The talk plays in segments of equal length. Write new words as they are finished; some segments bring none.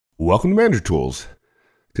Welcome to Manager Tools.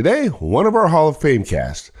 Today, one of our Hall of Fame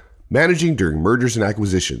cast, Managing During Mergers and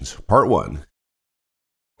Acquisitions, Part 1.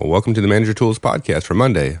 Well, welcome to the Manager Tools podcast for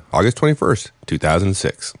Monday, August 21st,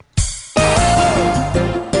 2006.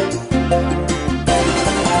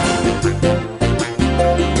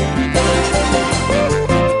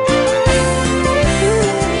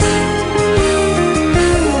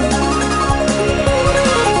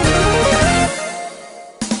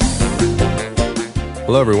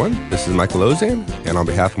 Hello everyone, this is Michael Ozan, and on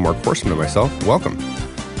behalf of Mark Horstman and myself, welcome.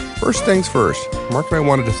 First things first, Mark and I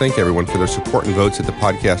wanted to thank everyone for their support and votes at the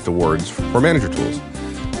podcast awards for Manager Tools.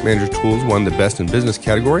 Manager Tools won the Best in Business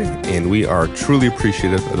category, and we are truly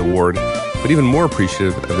appreciative of the award, but even more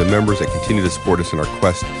appreciative of the members that continue to support us in our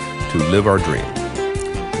quest to live our dream.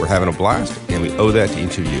 We're having a blast, and we owe that to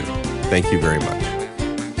each of you. Thank you very much.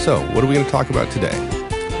 So, what are we going to talk about today?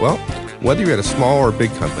 Well, whether you're at a small or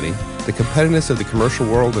big company, the competitiveness of the commercial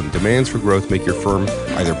world and demands for growth make your firm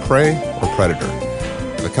either prey or predator.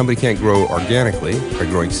 If a company can't grow organically by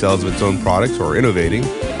growing sales of its own products or innovating,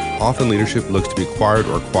 often leadership looks to be acquired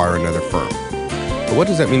or acquire another firm. But what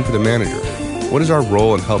does that mean for the manager? What is our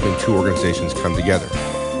role in helping two organizations come together?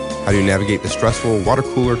 How do you navigate the stressful water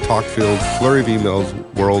cooler, talk-filled, flurry of emails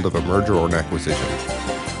world of a merger or an acquisition?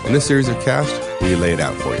 In this series of cast, we lay it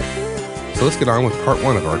out for you. So let's get on with part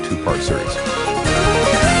one of our two-part series.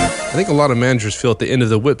 I think a lot of managers feel at the end of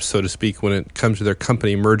the whip, so to speak, when it comes to their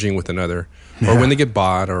company merging with another, or when they get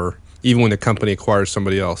bought, or even when the company acquires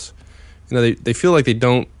somebody else. You know, they feel like they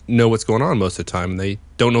don't know what's going on most of the time. They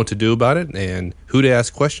don't know what to do about it, and who to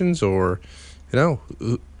ask questions, or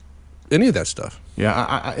any of that stuff.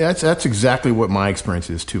 Yeah, that's exactly what my experience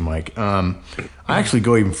is too, Mike. I actually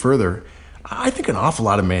go even further. I think an awful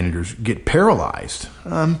lot of managers get paralyzed.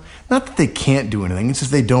 Not that they can't do anything; it's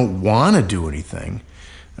just they don't want to do anything.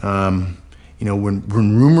 When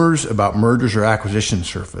rumors about mergers or acquisitions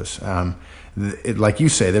surface, like you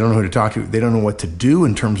say, they don't know who to talk to. They don't know what to do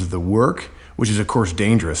in terms of the work, which is, of course,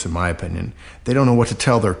 dangerous in my opinion. They don't know what to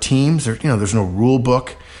tell their teams. There's no rule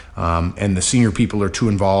book, and the senior people are too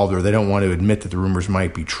involved, or they don't want to admit that the rumors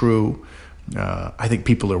might be true. I think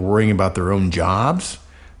people are worrying about their own jobs.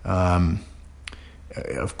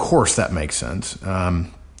 Of course, that makes sense.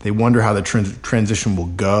 They wonder how the transition will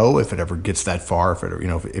go if it ever gets that far. If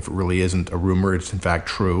it really isn't a rumor, it's in fact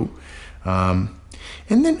true. And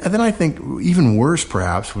then I think even worse,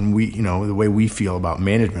 perhaps, when the way we feel about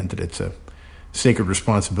management, that it's a sacred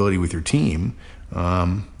responsibility with your team.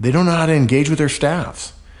 They don't know how to engage with their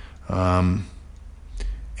staffs, and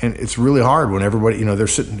it's really hard when everybody,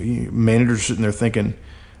 managers are sitting there thinking,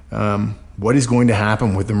 what is going to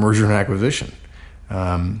happen with the merger and acquisition,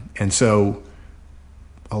 and so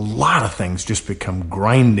a lot of things just become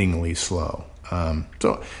grindingly slow.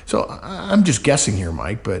 So I'm just guessing here,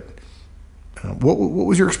 Mike, but what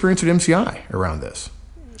was your experience at MCI around this?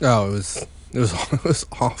 Oh, it was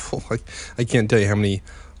awful. I can't tell you how many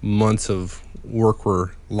months of work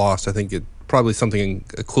were lost. I think it probably something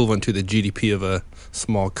equivalent to the GDP of a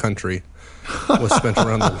small country was spent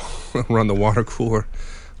around the water cooler.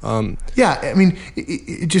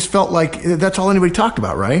 It just felt like that's all anybody talked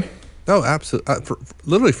about, right? Oh, absolutely.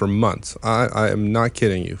 Literally for months. I am not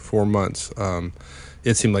kidding you. 4 months.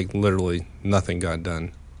 It seemed like literally nothing got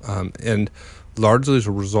done. And largely as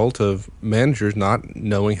a result of managers not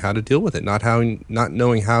knowing how to deal with it, not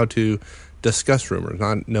knowing how to discuss rumors,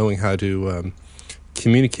 not knowing how to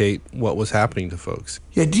communicate what was happening to folks.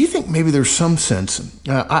 Yeah, do you think maybe there's some sense,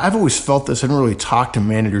 I've always felt this, I haven't really talked to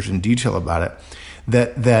managers in detail about it,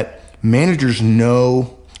 that managers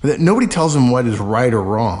know that nobody tells them what is right or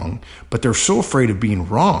wrong, but they're so afraid of being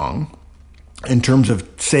wrong in terms of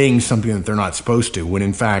saying something that they're not supposed to, when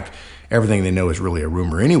in fact everything they know is really a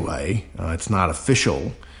rumor anyway. It's not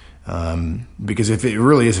official, because if it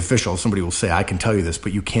really is official, somebody will say, I can tell you this,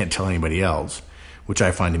 but you can't tell anybody else, which I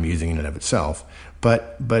find amusing in and of itself.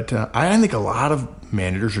 But I think a lot of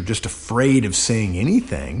managers are just afraid of saying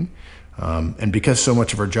anything, and because so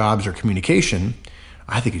much of our jobs are communication,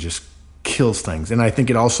 I think it just kills things. And I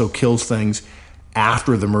think it also kills things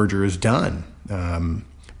after the merger is done,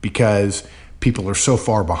 because people are so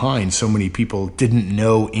far behind. So many people didn't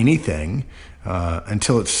know anything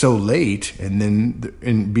until it's so late, and then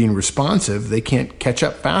in being responsive, they can't catch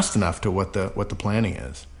up fast enough to what the planning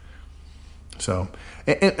is. So,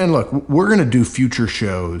 and look, we're going to do future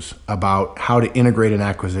shows about how to integrate an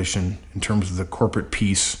acquisition in terms of the corporate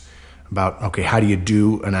piece, about, okay, how do you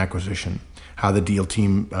do an acquisition? how the deal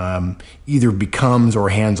team either becomes or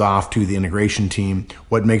hands off to the integration team,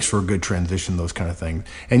 what makes for a good transition, those kind of things.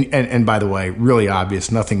 And by the way, really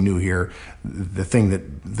obvious, nothing new here. The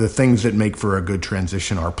things that make for a good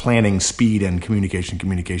transition are planning, speed, and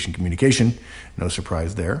communication. No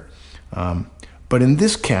surprise there. But in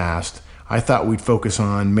this cast, I thought we'd focus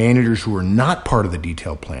on managers who are not part of the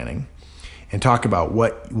detailed planning and talk about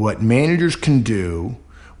what managers can do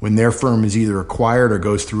when their firm is either acquired or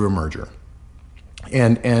goes through a merger.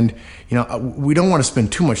 And we don't want to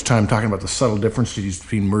spend too much time talking about the subtle differences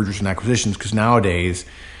between mergers and acquisitions, because nowadays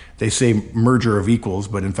they say merger of equals,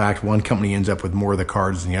 but in fact one company ends up with more of the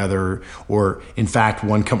cards than the other, or in fact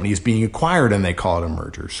one company is being acquired and they call it a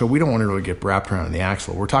merger. So we don't want to really get wrapped around in the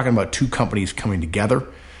axle. We're talking about two companies coming together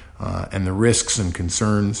and the risks and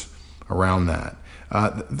concerns around that.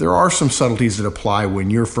 There are some subtleties that apply when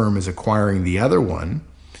your firm is acquiring the other one,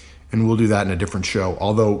 and we'll do that in a different show,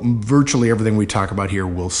 although virtually everything we talk about here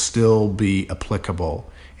will still be applicable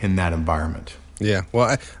in that environment. Yeah,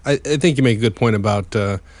 well, I think you make a good point about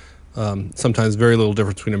sometimes very little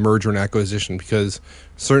difference between a merger and acquisition, because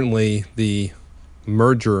certainly the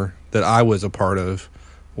merger that I was a part of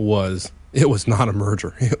was not a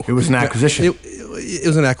merger. It was an acquisition. It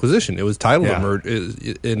was an acquisition. It was titled Yeah. a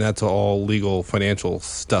merger, and that's all legal financial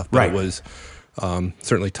stuff. But Right. It was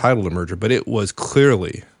certainly titled a merger, but it was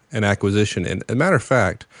clearly an acquisition. And as a matter of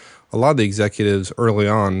fact, a lot of the executives early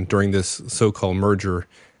on during this so-called merger,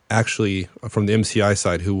 actually from the MCI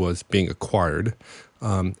side who was being acquired,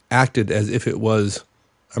 acted as if it was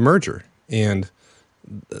a merger. And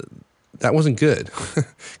that wasn't good,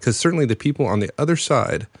 because certainly the people on the other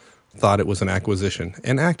side thought it was an acquisition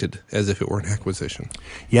and acted as if it were an acquisition.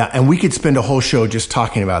 Yeah, and we could spend a whole show just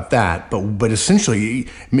talking about that, but essentially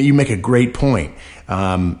you make a great point.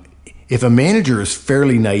 If a manager is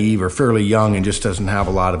fairly naive or fairly young and just doesn't have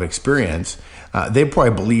a lot of experience, they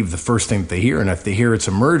probably believe the first thing that they hear, and if they hear it's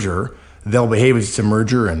a merger, they'll behave as it's a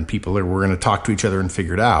merger, and we're going to talk to each other and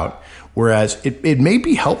figure it out. Whereas it may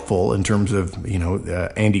be helpful in terms of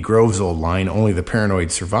Andy Grove's old line, "Only the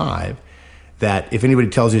paranoid survive," that if anybody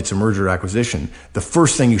tells you it's a merger or acquisition, the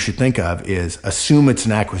first thing you should think of is assume it's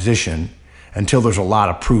an acquisition until there's a lot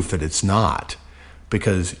of proof that it's not.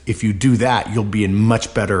 Because if you do that, you'll be in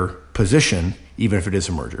much better position, even if it is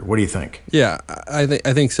a merger. What do you think? Yeah, I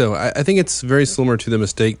think so. I think it's very similar to the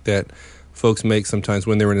mistake that folks make sometimes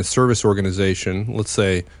when they're in a service organization, let's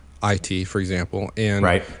say IT, for example, and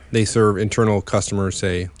Right. they serve internal customers,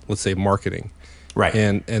 let's say marketing. Right.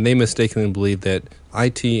 And they mistakenly believe that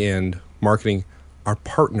IT and marketing are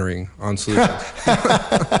partnering on solutions.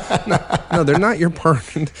 No, they're not your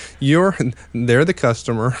partner. They're the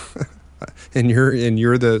customer, and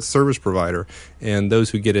you're the service provider. And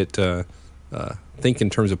those who get it think in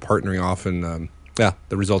terms of partnering often.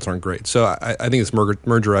 The results aren't great. So I think this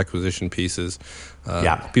merger acquisition pieces.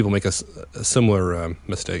 People make a similar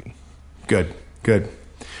mistake. Good.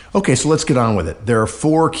 Okay, so let's get on with it. There are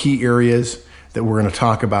 4 key areas that we're going to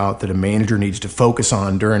talk about that a manager needs to focus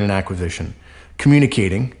on during an acquisition.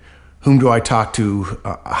 Communicating. Whom do I talk to?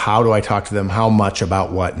 How do I talk to them? How much,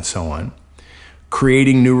 about what, and so on.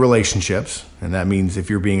 Creating new relationships. And that means if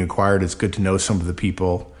you're being acquired, it's good to know some of the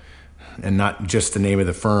people and not just the name of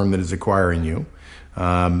the firm that is acquiring you.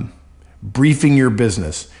 Briefing your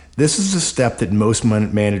business. This is a step that most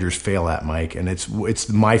managers fail at, Mike, and it's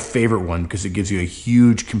my favorite one because it gives you a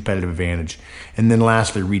huge competitive advantage. And then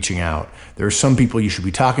lastly, reaching out. There are some people you should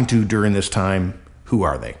be talking to during this time. Who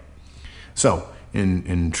are they? So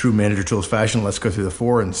in true Manager Tools fashion, let's go through the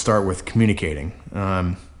 4 and start with communicating.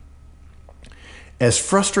 As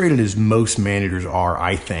frustrated as most managers are,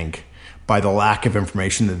 I think, by the lack of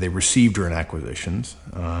information that they receive during acquisitions.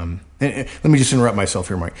 And let me just interrupt myself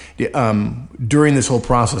here, Mike. During this whole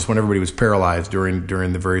process, when everybody was paralyzed during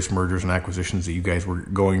the various mergers and acquisitions that you guys were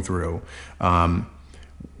going through,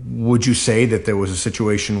 would you say that there was a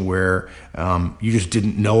situation where you just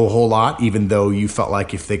didn't know a whole lot, even though you felt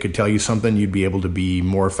like if they could tell you something, you'd be able to be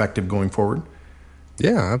more effective going forward?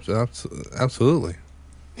 Yeah, absolutely.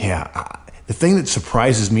 Yeah. The thing that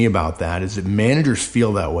surprises me about that is that managers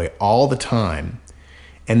feel that way all the time,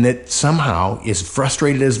 and that somehow, as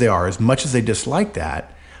frustrated as they are, as much as they dislike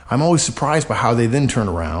that, I'm always surprised by how they then turn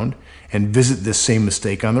around and visit this same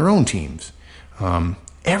mistake on their own teams.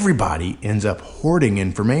 Everybody ends up hoarding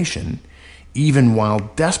information, even while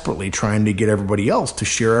desperately trying to get everybody else to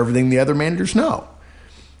share everything the other managers know.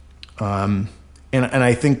 And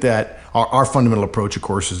I think that our fundamental approach, of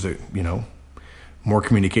course, is that more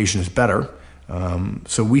communication is better.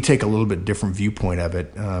 So we take a little bit different viewpoint of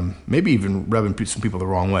it, maybe even rubbing some people the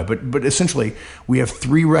wrong way. But essentially, we have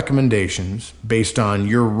 3 recommendations based on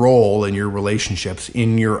your role and your relationships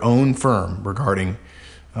in your own firm regarding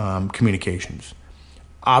communications.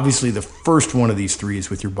 Obviously, the first one of these 3 is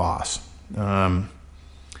with your boss. Some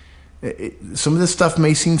of this stuff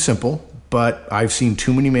may seem simple, but I've seen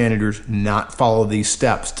too many managers not follow these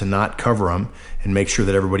steps to not cover them and make sure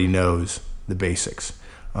that everybody knows the basics.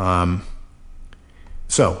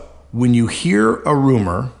 So when you hear a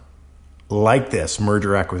rumor like this,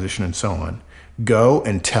 merger, acquisition, and so on, go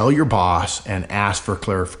and tell your boss and ask for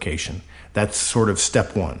clarification. That's sort of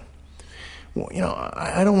step 1. Well,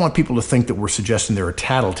 I don't want people to think that we're suggesting they're a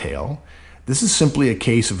tattletale. This is simply a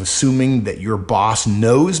case of assuming that your boss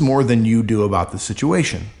knows more than you do about the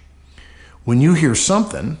situation. When you hear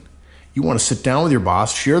something, you want to sit down with your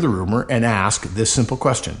boss, share the rumor, and ask this simple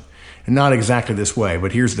question. And not exactly this way,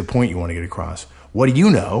 but here's the point you want to get across. What do you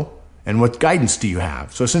know, and what guidance do you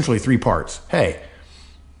have? So essentially 3 parts. Hey,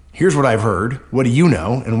 here's what I've heard. What do you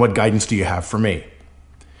know, and what guidance do you have for me?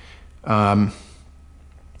 I'm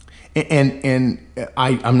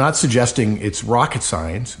not suggesting it's rocket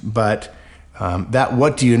science, but that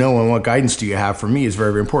what do you know and what guidance do you have for me is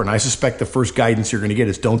very, very important. I suspect the first guidance you're going to get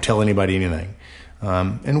is don't tell anybody anything.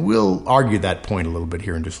 And we'll argue that point a little bit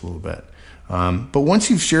here in just a little bit. But once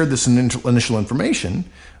you've shared this initial information,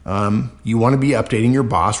 you want to be updating your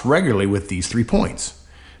boss regularly with these 3 points.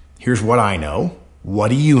 Here's what I know. What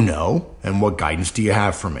do you know? And what guidance do you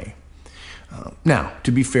have for me? Now,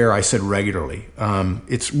 to be fair, I said regularly.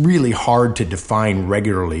 It's really hard to define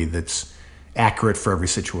regularly that's accurate for every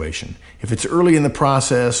situation. If it's early in the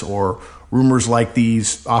process or rumors like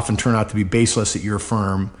these often turn out to be baseless at your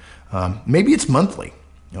firm, maybe it's monthly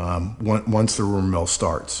once the rumor mill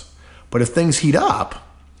starts. But if things heat up,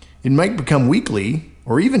 it might become weekly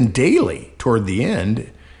or even daily toward the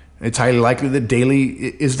end. It's highly likely that daily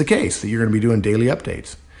is the case, that you're going to be doing daily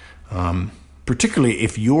updates. Particularly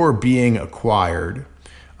if you're being acquired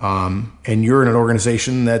and you're in an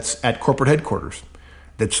organization that's at corporate headquarters,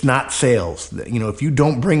 that's not sales. If you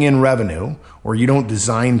don't bring in revenue or you don't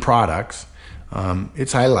design products,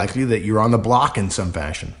 it's highly likely that you're on the block in some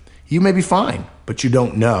fashion. You may be fine, but you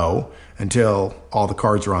don't know until all the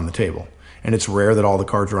cards are on the table. And it's rare that all the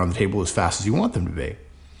cards are on the table as fast as you want them to be.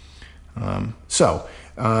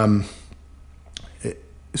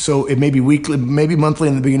 So it may be weekly, maybe monthly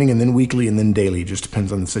in the beginning, and then weekly, and then daily. It just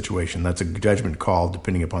depends on the situation. That's a judgment call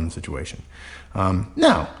depending upon the situation.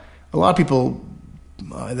 Now, a lot of people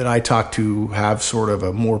that I talk to have sort of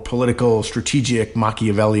a more political, strategic,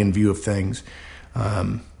 Machiavellian view of things.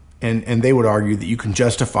 And they would argue that you can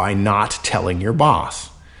justify not telling your boss.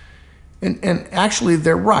 And actually,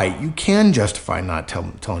 they're right. You can justify not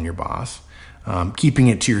telling your boss, keeping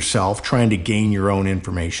it to yourself, trying to gain your own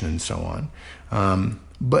information, and so on.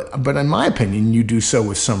 But in my opinion, you do so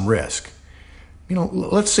with some risk.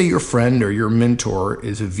 Let's say your friend or your mentor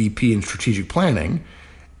is a VP in strategic planning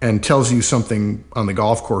and tells you something on the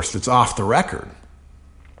golf course that's off the record.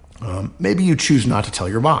 Maybe you choose not to tell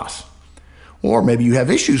your boss. Or maybe you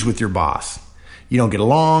have issues with your boss. You don't get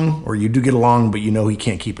along, or you do get along, but he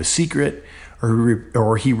can't keep a secret,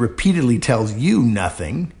 or he repeatedly tells you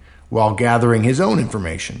nothing while gathering his own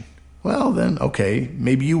information. Well, then, okay,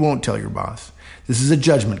 maybe you won't tell your boss. This is a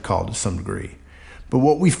judgment call to some degree. But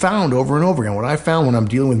what we found over and over again, what I found when I'm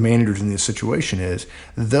dealing with managers in this situation is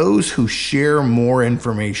those who share more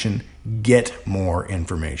information get more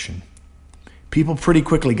information. People pretty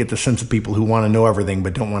quickly get the sense of people who want to know everything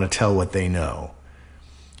but don't want to tell what they know.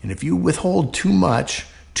 And if you withhold too much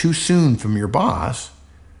too soon from your boss,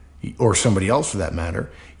 or somebody else for that matter,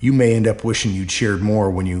 you may end up wishing you'd shared more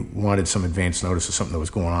when you wanted some advance notice of something that was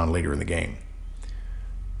going on later in the game.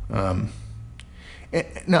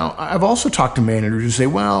 Now, I've also talked to managers who say,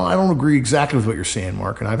 well, I don't agree exactly with what you're saying,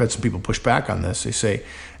 Mark. And I've had some people push back on this. They say,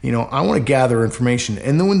 I want to gather information.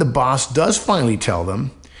 And then when the boss does finally tell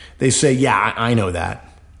them, they say, yeah, I know that.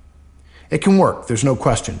 It can work. There's no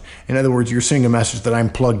question. In other words, you're sending a message that I'm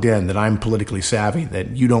plugged in, that I'm politically savvy,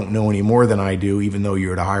 that you don't know any more than I do, even though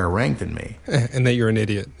you're at a higher rank than me. And that you're an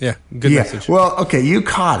idiot. Yeah, good message. Well, okay, you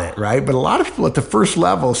caught it, right? But a lot of people at the first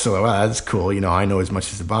level say, well, that's cool. I know as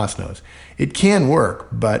much as the boss knows. It can work,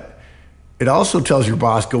 but it also tells your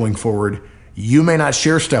boss going forward, you may not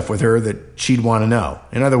share stuff with her that she'd want to know.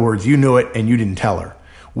 In other words, you knew it and you didn't tell her,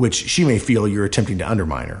 which she may feel you're attempting to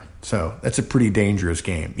undermine her. So that's a pretty dangerous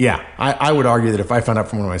game. Yeah, I would argue that if I found out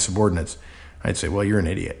from one of my subordinates, I'd say, well, you're an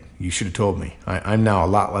idiot. You should have told me. I'm now a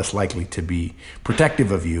lot less likely to be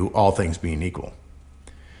protective of you, all things being equal.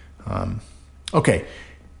 Okay,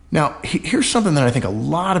 Now, here's something that I think a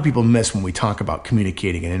lot of people miss when we talk about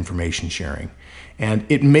communicating and information sharing. And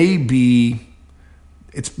it may be,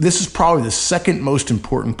 this is probably the second most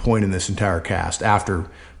important point in this entire cast, after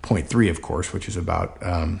point 3, of course, which is about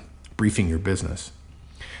briefing your business.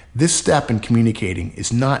 This step in communicating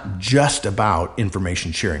is not just about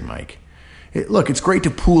information sharing, Mike. Look, it's great to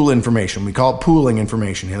pool information. We call it pooling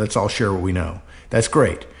information. Hey, let's all share what we know. That's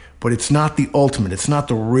great. But it's not the ultimate. It's not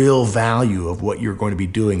the real value of what you're going to be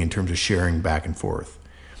doing in terms of sharing back and forth.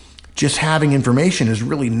 Just having information is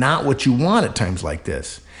really not what you want at times like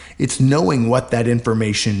this. It's knowing what that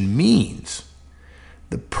information means.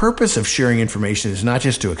 The purpose of sharing information is not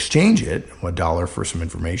just to exchange it, $1 for some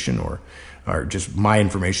information or just my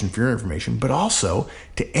information for your information, but also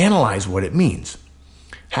to analyze what it means.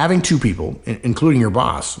 Having two people, including your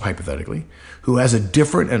boss, hypothetically, who has a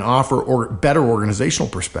different and offer or better organizational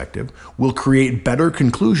perspective will create better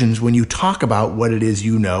conclusions when you talk about what it is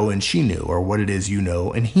you know and she knew, or what it is you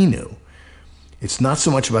know and he knew. It's not so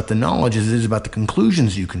much about the knowledge as it is about the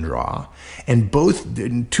conclusions you can draw. And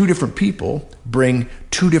two different people bring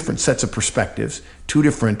two different sets of perspectives, two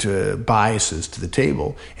different biases to the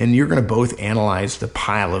table. And you're going to both analyze the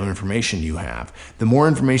pile of information you have. The more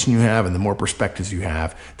information you have and the more perspectives you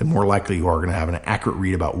have, the more likely you are going to have an accurate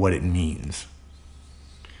read about what it means.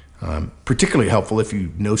 Particularly helpful if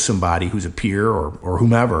you know somebody who's a peer or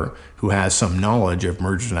whomever who has some knowledge of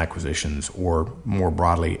mergers and acquisitions, or more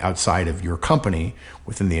broadly outside of your company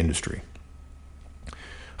within the industry.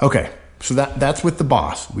 Okay, so that's with the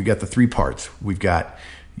boss. We got the 3 parts. We've got,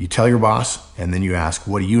 you tell your boss, and then you ask,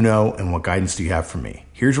 what do you know and what guidance do you have for me?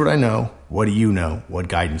 Here's what I know. What do you know? What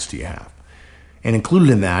guidance do you have? And included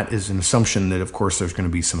in that is an assumption that, of course, there's going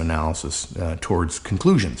to be some analysis towards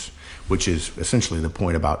conclusions, which is essentially the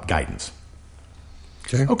point about guidance.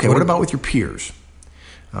 Okay, what about with your peers?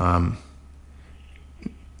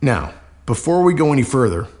 Now, before we go any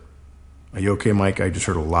further, are you okay, Mike? I just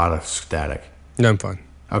heard a lot of static. No, I'm fine.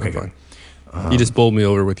 Okay, I'm fine. You just bowled me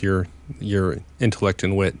over with your intellect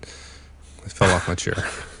and wit. I fell off my chair.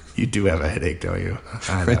 You do have a headache, don't you?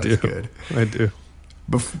 I do. Good. I do.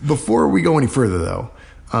 Before we go any further, though,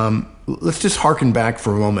 let's just harken back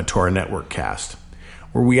for a moment to our network cast,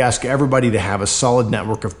 where we ask everybody to have a solid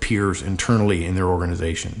network of peers internally in their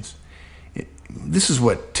organizations. This is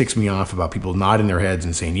what ticks me off about people nodding their heads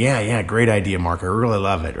and saying, yeah, great idea, Mark. I really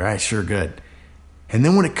love it. Right? Sure, good. And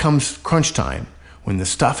then when it comes crunch time, when the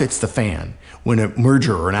stuff hits the fan, when a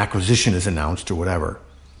merger or an acquisition is announced or whatever,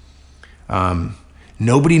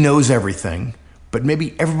 nobody knows everything, but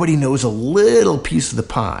maybe everybody knows a little piece of the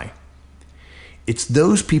pie. It's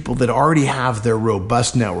those people that already have their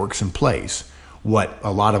robust networks in place, what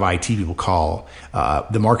a lot of IT people call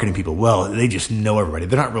the marketing people. Well, they just know everybody.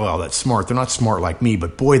 They're not really all that smart. They're not smart like me,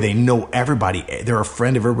 but boy, they know everybody. They're a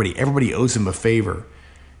friend of everybody. Everybody owes them a favor.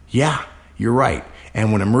 Yeah, you're right.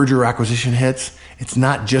 And when a merger or acquisition hits, it's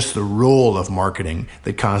not just the role of marketing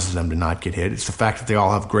that causes them to not get hit. It's the fact that they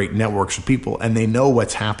all have great networks of people and they know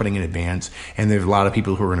what's happening in advance. And there's a lot of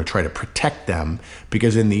people who are going to try to protect them,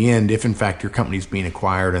 because in the end, if in fact your company's being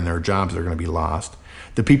acquired and their jobs are going to be lost,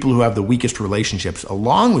 the people who have the weakest relationships,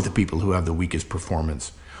 along with the people who have the weakest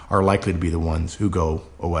performance, are likely to be the ones who go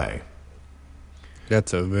away.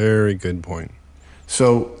 That's a very good point.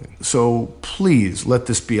 So please let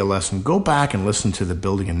this be a lesson. Go back and listen to the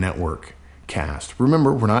Building a Network cast.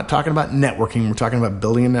 Remember, we're not talking about networking. We're talking about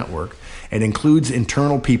building a network. It includes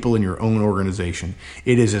internal people in your own organization.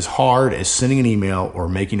 It is as hard as sending an email or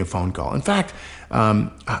making a phone call. In fact,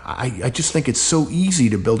 I just think it's so easy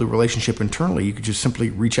to build a relationship internally. You could just simply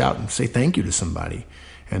reach out and say thank you to somebody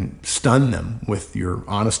and stun them with your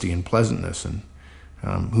honesty and pleasantness. And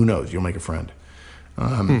who knows, you'll make a friend.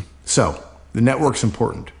 So the network's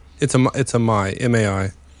important. It's a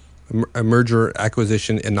MAI, a merger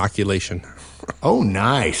acquisition inoculation. Oh,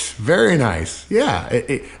 nice. Very nice. Yeah.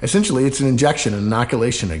 Essentially, it's an injection, an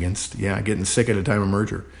inoculation against getting sick at a time of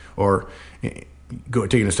merger, or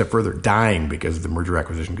taking a step further, dying because of the merger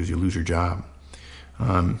acquisition because you lose your job.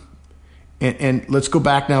 And let's go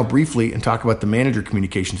back now briefly and talk about the manager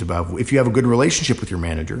communications above. If you have a good relationship with your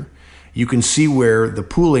manager, you can see where the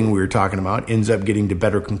pooling we were talking about ends up getting to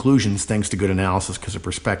better conclusions thanks to good analysis because of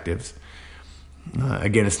perspectives.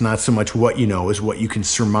 Again, it's not so much what you know as what you can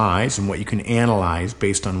surmise and what you can analyze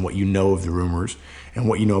based on what you know of the rumors and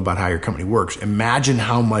what you know about how your company works. Imagine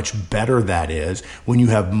how much better that is when you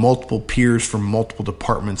have multiple peers from multiple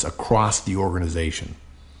departments across the organization.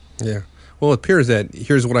 Yeah. Well, it appears that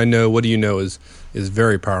here's what I know, what do you know is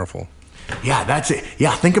very powerful. Yeah, that's it.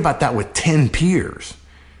 Yeah, think about that with 10 peers.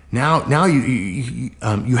 Now you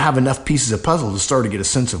have enough pieces of puzzle to start to get a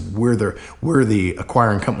sense of where the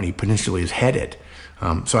acquiring company potentially is headed.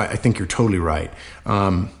 So I think you're totally right.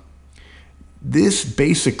 This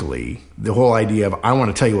basically, the whole idea of I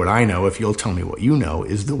want to tell you what I know if you'll tell me what you know,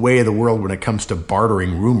 is the way of the world when it comes to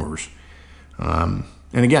bartering rumors. And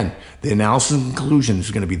again, the analysis and conclusions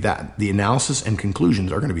is going to be that. The analysis and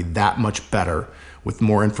conclusions are going to be that much better with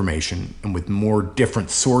more information and with more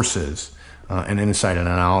different sources and insight and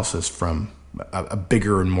analysis from a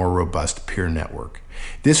bigger and more robust peer network.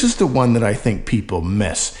 This is the one that I think people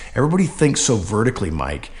miss. Everybody thinks so vertically,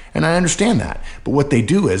 Mike, and I understand that. But what they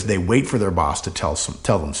do is they wait for their boss to tell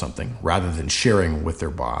them something rather than sharing with their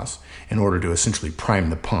boss in order to essentially prime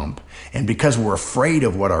the pump. And because we're afraid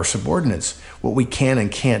of what we can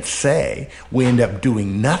and can't say, we end up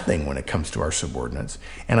doing nothing when it comes to our subordinates.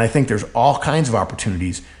 And I think there's all kinds of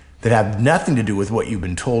opportunities that have nothing to do with what you've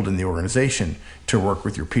been told in the organization to work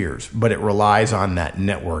with your peers, but it relies on that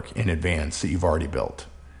network in advance that you've already built.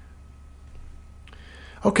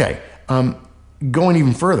 Okay, going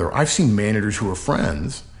even further, I've seen managers who are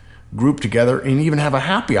friends group together and even have a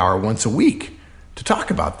happy hour once a week to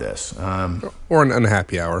talk about this. Or an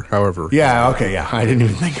unhappy hour, however. Yeah, okay, yeah. I didn't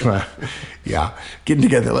even think about getting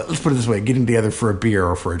together. Let's put it this way, getting together for a beer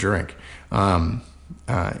or for a drink.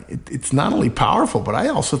 It's not only powerful, but I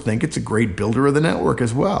also think it's a great builder of the network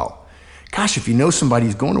as well. Gosh, if you know somebody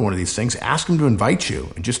who's going to one of these things, ask them to invite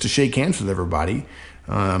you and just to shake hands with everybody.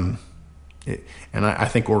 And I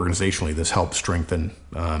think organizationally this helps strengthen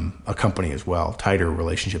a company as well, tighter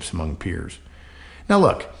relationships among peers. Now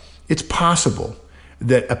look, it's possible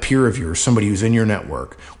that a peer of yours, somebody who's in your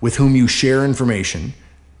network, with whom you share information,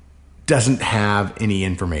 doesn't have any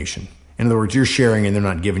information. In other words, you're sharing and they're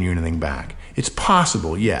not giving you anything back. It's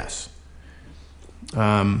possible, yes.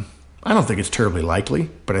 I don't think it's terribly likely,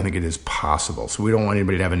 but I think it is possible. So we don't want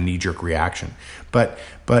anybody to have a knee-jerk reaction. But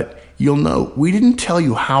you'll know, we didn't tell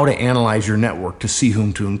you how to analyze your network to see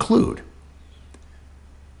whom to include.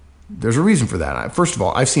 There's a reason for that. First of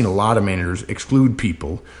all, I've seen a lot of managers exclude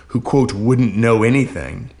people who, quote, wouldn't know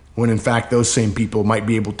anything, when in fact those same people might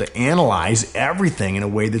be able to analyze everything in a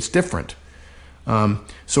way that's different.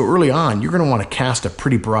 So early on, you're going to want to cast a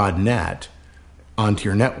pretty broad net onto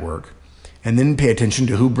your network and then pay attention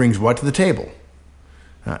to who brings what to the table.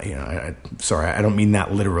 Sorry, I don't mean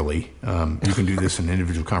that literally. You can do this in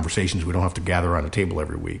individual conversations. We don't have to gather around a table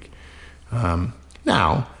every week.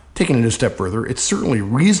 Now, taking it a step further, it's certainly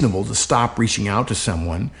reasonable to stop reaching out to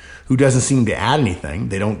someone who doesn't seem to add anything.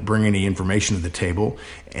 They don't bring any information to the table,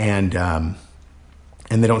 and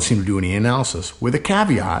they don't seem to do any analysis. With a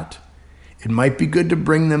caveat, it might be good to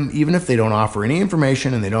bring them, even if they don't offer any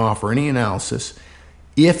information and they don't offer any analysis,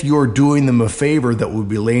 if you're doing them a favor that would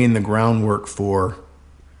be laying the groundwork for,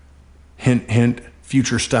 hint,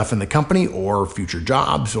 future stuff in the company or future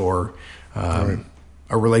jobs or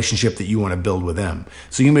a relationship that you want to build with them.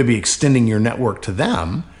 So you may be extending your network to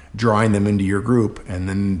them, drawing them into your group, and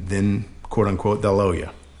then quote unquote, they'll owe you.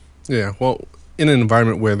 Yeah, well, in an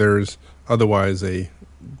environment where there's otherwise a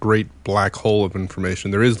great black hole of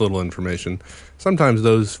information, there is little information. Sometimes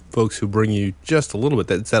those folks who bring you just a little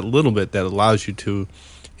bit, it's that little bit that allows you to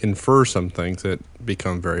infer some things that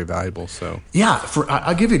become very valuable. So yeah,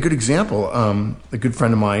 I'll give you a good example. A good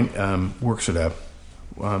friend of mine worked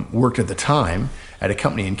at the time at a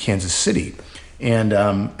company in Kansas City, and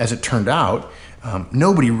as it turned out,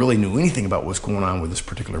 nobody really knew anything about what's going on with this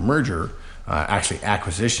particular merger, actually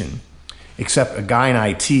acquisition, except a guy in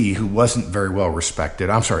IT who wasn't very well respected.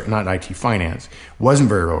 I'm sorry, not IT, finance, wasn't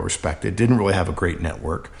very well respected, didn't really have a great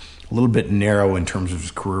network, a little bit narrow in terms of his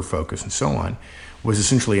career focus and so on, was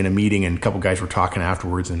essentially in a meeting, and a couple guys were talking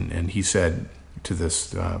afterwards, and he said to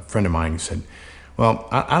this friend of mine, he said, well,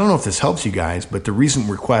 I don't know if this helps you guys, but the recent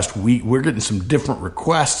request, we're getting some different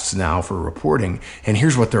requests now for reporting, and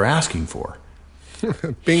here's what they're asking for.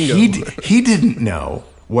 Bingo. He didn't know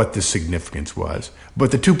what the significance was,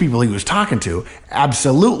 but the two people he was talking to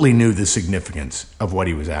absolutely knew the significance of what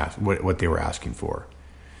he was what they were asking for.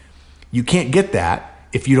 You can't get that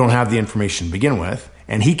if you don't have the information to begin with,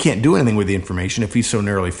 and he can't do anything with the information if he's so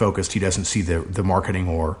narrowly focused he doesn't see the marketing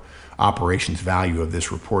or operations value of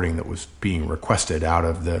this reporting that was being requested out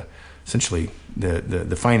of essentially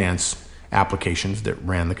the finance applications that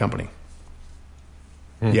ran the company.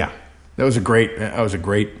 Yeah, that was a great,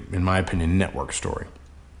 in my opinion, network story.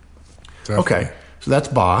 Definitely. Okay, so that's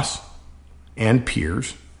boss and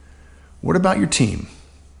peers. What about your team?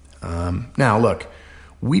 Now, look,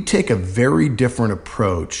 we take a very different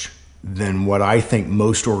approach than what I think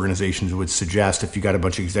most organizations would suggest if you got a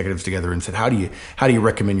bunch of executives together and said, how do you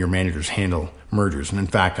recommend your managers handle mergers? And in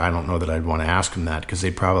fact, I don't know that I'd want to ask them that, because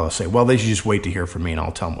they'd probably say, well, they should just wait to hear from me and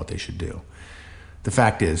I'll tell them what they should do. The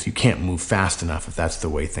fact is, you can't move fast enough if that's the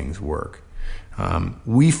way things work.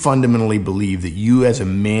 We fundamentally believe that you as a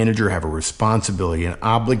manager have a responsibility, an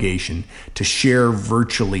obligation to share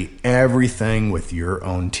virtually everything with your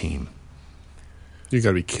own team. You got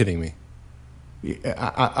to be kidding me.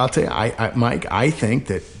 I'll tell you, Mike, I think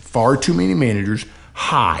that far too many managers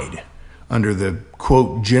hide under the,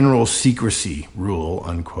 quote, general secrecy rule,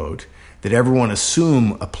 unquote, that everyone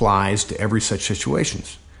assume applies to every such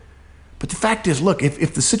situations. But the fact is, look,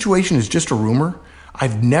 if the situation is just a rumor,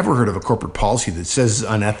 I've never heard of a corporate policy that says it's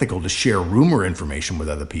unethical to share rumor information with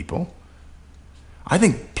other people. I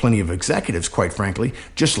think plenty of executives, quite frankly,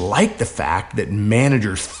 just like the fact that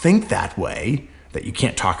managers think that way, that you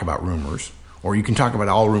can't talk about rumors, or you can talk about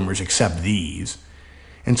all rumors except these.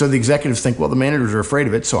 And so the executives think, well, the managers are afraid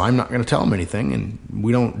of it, so I'm not going to tell them anything, and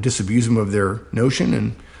we don't disabuse them of their notion,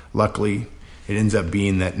 and luckily it ends up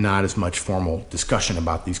being that not as much formal discussion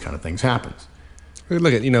about these kind of things happens.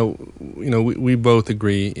 Look at, we both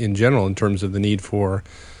agree in general in terms of the need for,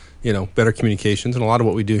 better communications, and a lot of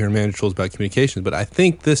what we do here in Manager Tool is about communications, but I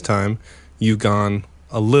think this time you've gone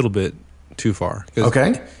a little bit too far.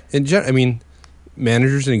 Okay.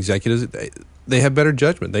 Managers and executives, they have better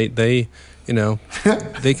judgment. They they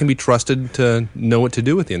can be trusted to know what to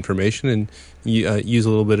do with the information and use a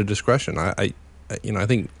little bit of discretion. I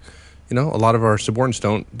think a lot of our subordinates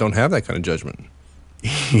don't have that kind of judgment.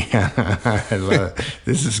 Yeah, I love it.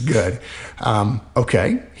 This is good.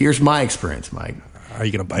 Okay, here's my experience, Mike. Are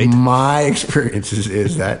you going to bite? My experience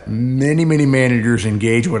is that many managers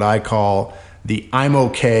engage what I call the "I'm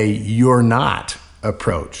okay, you're not"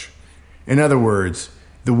 approach. In other words,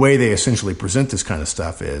 the way they essentially present this kind of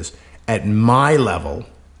stuff is, at my level,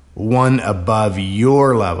 one above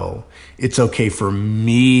your level, it's okay for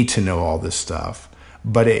me to know all this stuff.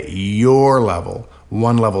 But at your level,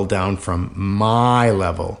 one level down from my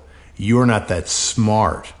level, you're not that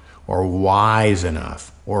smart or wise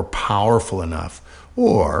enough or powerful enough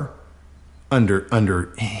or,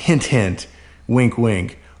 under hint, wink,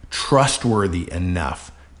 wink, trustworthy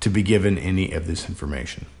enough to be given any of this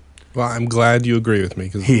information. Well, I'm glad you agree with me,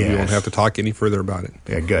 because we won't have to talk any further about it.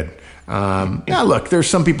 Yeah, good. Now, look, there's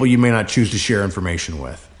some people you may not choose to share information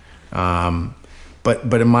with.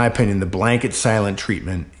 But in my opinion, the blanket silent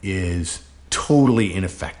treatment is totally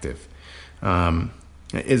ineffective. I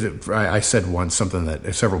said once something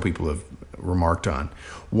that several people have remarked on.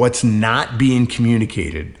 What's not being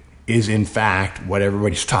communicated is, in fact, what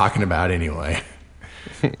everybody's talking about anyway.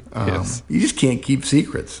 Yes. You just can't keep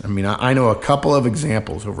secrets. I mean, I know a couple of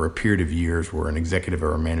examples over a period of years where an executive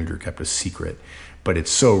or a manager kept a secret, but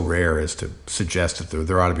it's so rare as to suggest that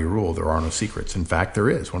there ought to be a rule. There are no secrets. In fact, there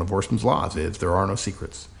is. One of Horstman's laws is there are no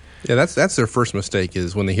secrets. Yeah, that's their first mistake,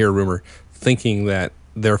 is when they hear a rumor, thinking that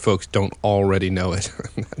their folks don't already know it.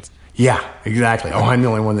 Yeah, exactly. Oh, I'm the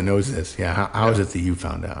only one that knows this. Yeah, how is it that you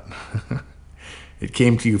found out? It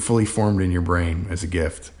came to you fully formed in your brain as a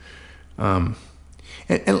gift. And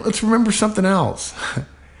let's remember something else.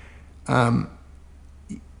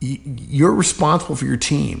 You're responsible for your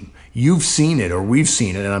team. You've seen it, or we've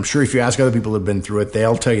seen it, and I'm sure if you ask other people who have been through it,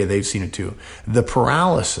 they'll tell you they've seen it too. The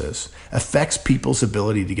paralysis affects people's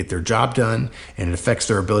ability to get their job done, and it affects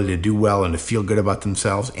their ability to do well and to feel good about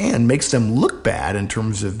themselves, and makes them look bad in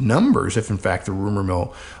terms of numbers if, in fact, the rumor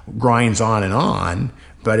mill grinds on,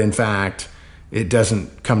 but, in fact, it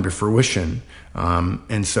doesn't come to fruition.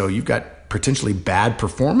 And so you've got potentially bad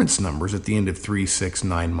performance numbers at the end of 3, 6,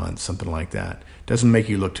 9 months, something like that. Doesn't make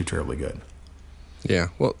you look too terribly good. Yeah,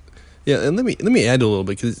 well, yeah, and let me add a little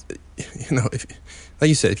bit, because, if, like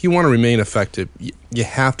you said, if you want to remain effective, you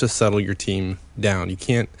have to settle your team down. You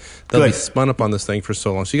can't; they'll be spun up on this thing for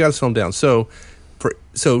so long. So you got to settle them down.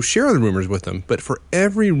 So share the rumors with them, but for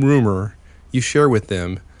every rumor you share with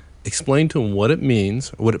them, explain to them what it means,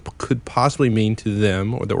 what it could possibly mean to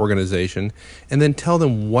them or the organization, and then tell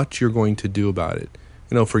them what you're going to do about it.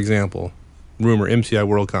 For example, rumor MCI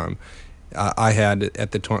WorldCom. I had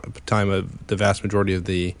at the time of the vast majority of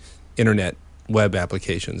the internet web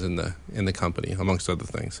applications in the company, amongst other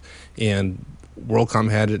things, and WorldCom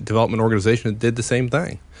had a development organization that did the same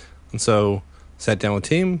thing. And so sat down with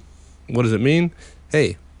team. What does it mean?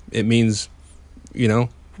 Hey, it means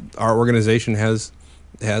our organization has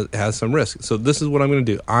some risk. So this is what I'm going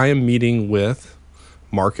to do. I am meeting with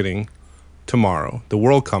marketing tomorrow, the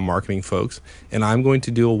WorldCom marketing folks, and I'm going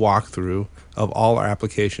to do a walkthrough of all our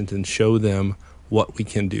applications and show them what we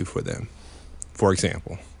can do for them. For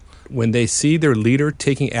example, when they see their leader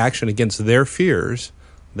taking action against their fears,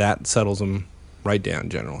 that settles them right down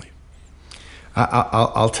generally.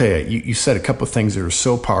 I'll tell you said a couple of things that are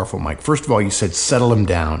so powerful, Mike. First of all, you said settle them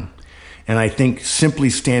down. And I think simply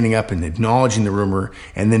standing up and acknowledging the rumor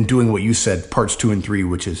and then doing what you said, parts 2 and 3,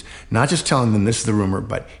 which is not just telling them this is the rumor,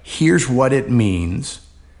 but here's what it means.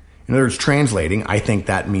 In other words, translating, I think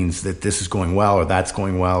that means that this is going well, or that's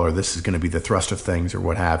going well, or this is going to be the thrust of things, or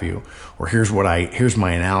what have you, or here's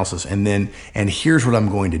my analysis, and here's what I'm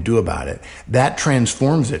going to do about it. That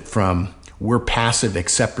transforms it from we're passive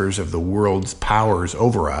acceptors of the world's powers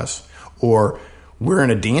over us, or we're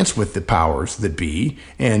in a dance with the powers that be,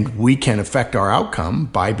 and we can affect our outcome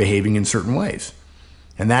by behaving in certain ways.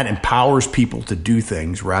 And that empowers people to do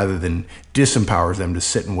things rather than disempowers them to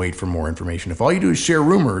sit and wait for more information. If all you do is share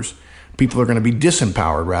rumors, people are going to be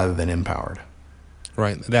disempowered rather than empowered.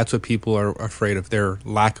 Right. That's what people are afraid of, their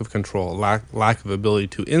lack of control, lack of ability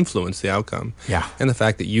to influence the outcome. Yeah. And the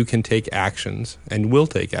fact that you can take actions and will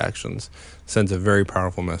take actions sends a very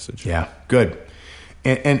powerful message. Yeah, good.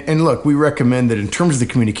 And look, we recommend that in terms of the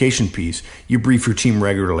communication piece, you brief your team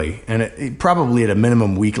regularly, and it probably at a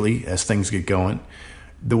minimum weekly as things get going.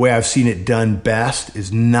 The way I've seen it done best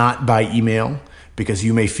is not by email, because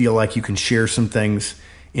you may feel like you can share some things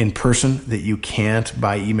in person that you can't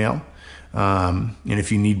by email. And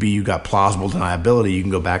if you need be, you got plausible deniability, you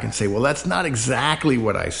can go back and say, well, that's not exactly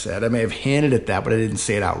what I said. I may have hinted at that, but I didn't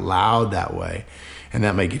say it out loud that way. And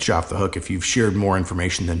that may get you off the hook if you've shared more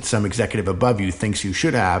information than some executive above you thinks you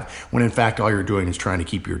should have, when in fact all you're doing is trying to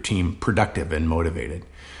keep your team productive and motivated.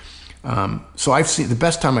 So I've seen the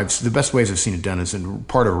best ways I've seen it done is in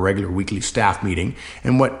part of a regular weekly staff meeting.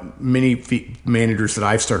 And what many managers that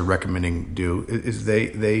I've started recommending do is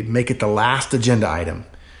they make it the last agenda item.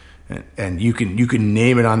 And you can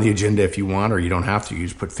name it on the agenda if you want, or you don't have to. You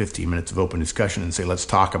just put 15 minutes of open discussion and say, let's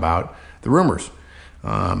talk about the rumors.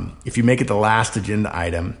 If you make it the last agenda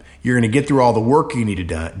item, you're going to get through all the work you need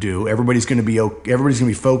to do. Everybody's going to be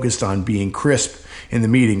focused on being crisp in the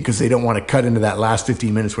meeting, because they don't want to cut into that last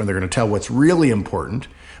 15 minutes when they're going to tell what's really important,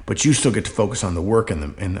 but you still get to focus on the work in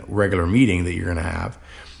the regular meeting that you're going to have.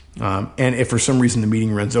 And if for some reason the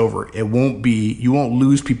meeting runs over, you won't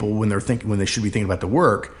lose people when they should be thinking about the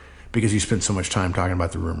work, because you spent so much time talking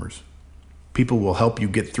about the rumors. People will help you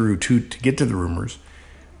get through to get to the rumors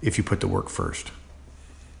if you put the work first.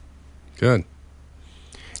 Good.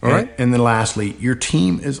 All right. And then lastly, your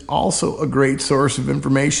team is also a great source of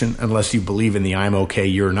information, unless you believe in the I'm okay,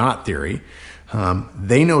 you're not theory.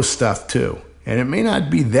 They know stuff too. And it may not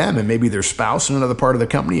be them. It may be their spouse in another part of the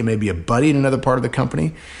company. It may be a buddy in another part of the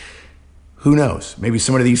company. Who knows? Maybe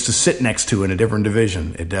somebody they used to sit next to in a different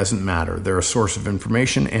division. It doesn't matter. They're a source of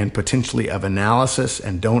information and potentially of analysis,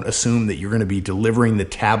 and don't assume that you're going to be delivering the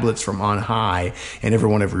tablets from on high in every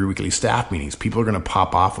one of your weekly staff meetings. People are going to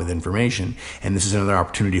pop off with information, and this is another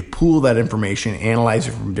opportunity to pool that information, analyze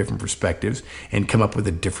it from different perspectives, and come up with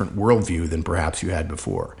a different worldview than perhaps you had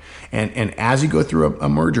before. And as you go through a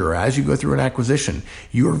merger, or as you go through an acquisition,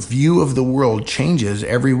 your view of the world changes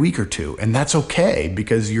every week or two, and that's okay,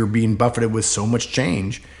 because you're being buffeted with so much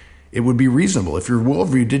change. It would be reasonable. If your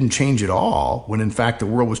worldview didn't change at all, when in fact the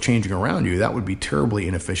world was changing around you, that would be terribly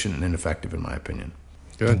inefficient and ineffective, in my opinion.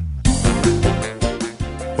 Good.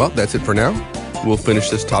 Well, that's it for now. We'll finish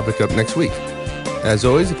this topic up next week. As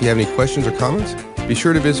always, if you have any questions or comments, be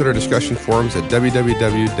sure to visit our discussion forums at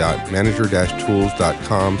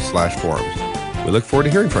www.manager-tools.com/forums. We look forward to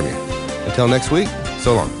hearing from you. Until next week,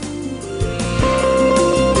 so long.